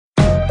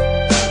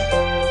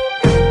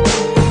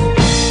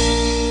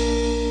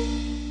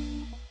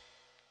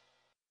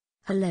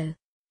below.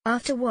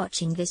 After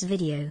watching this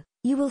video,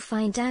 you will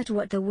find out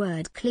what the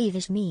word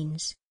cleavage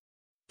means.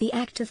 The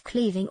act of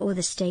cleaving, or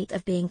the state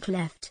of being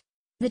cleft.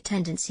 The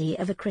tendency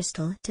of a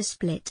crystal to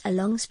split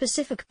along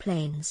specific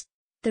planes.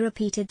 The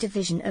repeated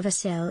division of a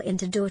cell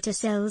into daughter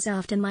cells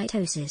after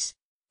mitosis.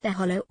 The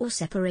hollow or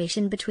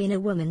separation between a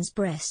woman's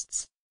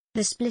breasts.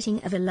 The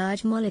splitting of a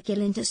large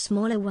molecule into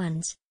smaller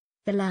ones.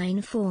 The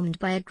line formed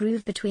by a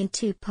groove between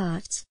two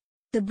parts.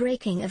 The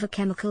breaking of a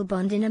chemical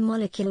bond in a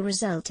molecule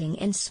resulting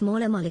in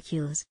smaller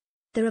molecules.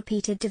 The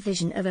repeated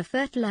division of a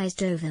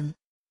fertilized ovum.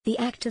 The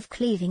act of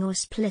cleaving or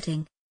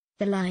splitting.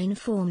 The line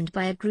formed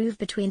by a groove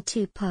between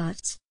two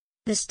parts.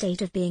 The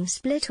state of being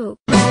split or